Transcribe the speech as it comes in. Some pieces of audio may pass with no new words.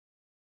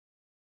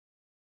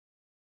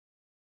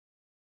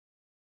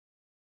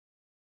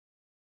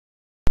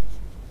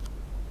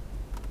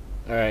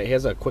Alright,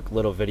 here's a quick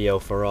little video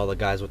for all the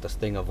guys with the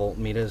Stinger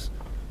voltmeters.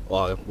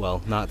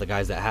 Well, not the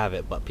guys that have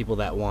it, but people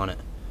that want it.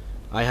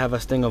 I have a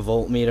Stinger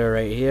voltmeter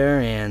right here,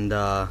 and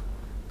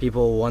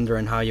people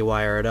wondering how you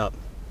wire it up.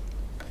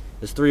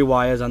 There's 3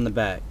 wires on the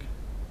back.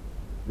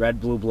 Red,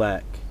 blue,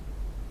 black.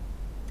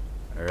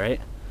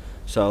 Alright?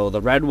 So the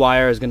red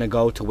wire is going to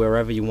go to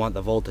wherever you want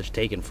the voltage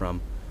taken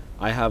from.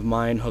 I have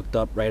mine hooked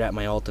up right at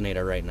my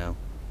alternator right now.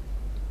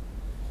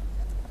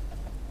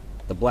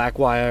 The black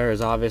wire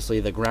is obviously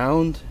the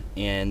ground,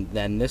 and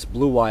then this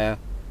blue wire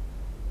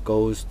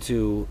goes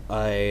to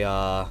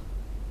a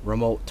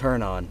remote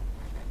turn on,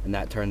 and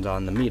that turns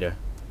on the meter.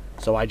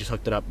 So I just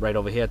hooked it up right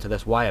over here to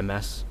this wire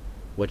mess,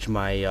 which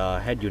my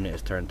head unit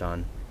is turned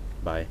on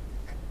by.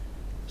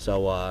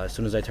 So as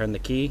soon as I turn the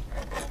key,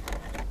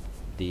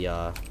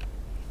 the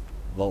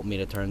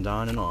voltmeter turns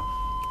on and off.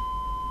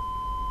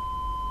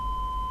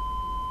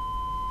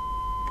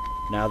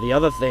 Now the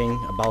other thing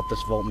about this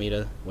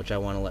voltmeter, which I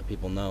want to let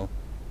people know,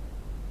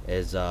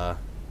 is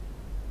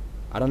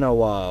I don't know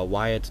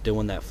why it's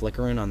doing that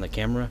flickering on the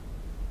camera,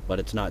 but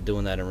it's not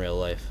doing that in real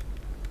life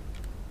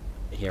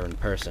here in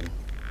person.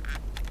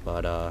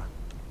 But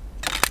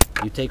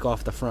you take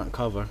off the front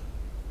cover,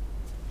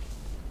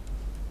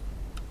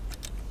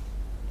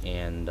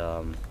 and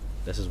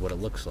this is what it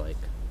looks like.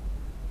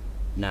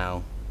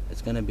 Now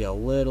it's gonna be a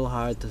little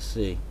hard to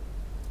see,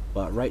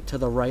 but right to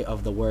the right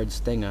of the word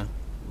Stinger,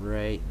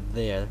 right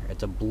there,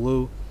 it's a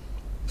blue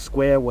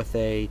square with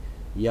a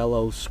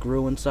yellow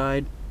screw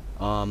inside.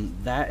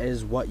 That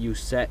is what you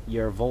set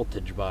your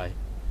voltage by.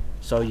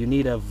 So you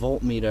need a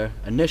voltmeter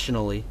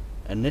initially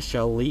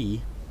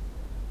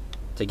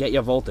to get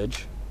your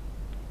voltage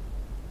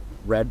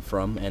read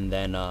from, and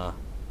then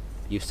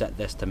you set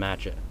this to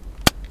match it.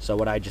 So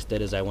what I just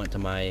did is I went to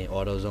my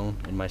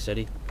AutoZone in my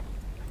city,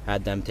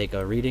 had them take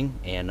a reading,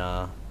 and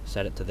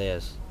set it to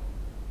theirs.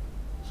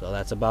 So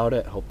that's about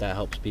it. Hope that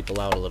helps people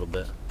out a little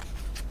bit.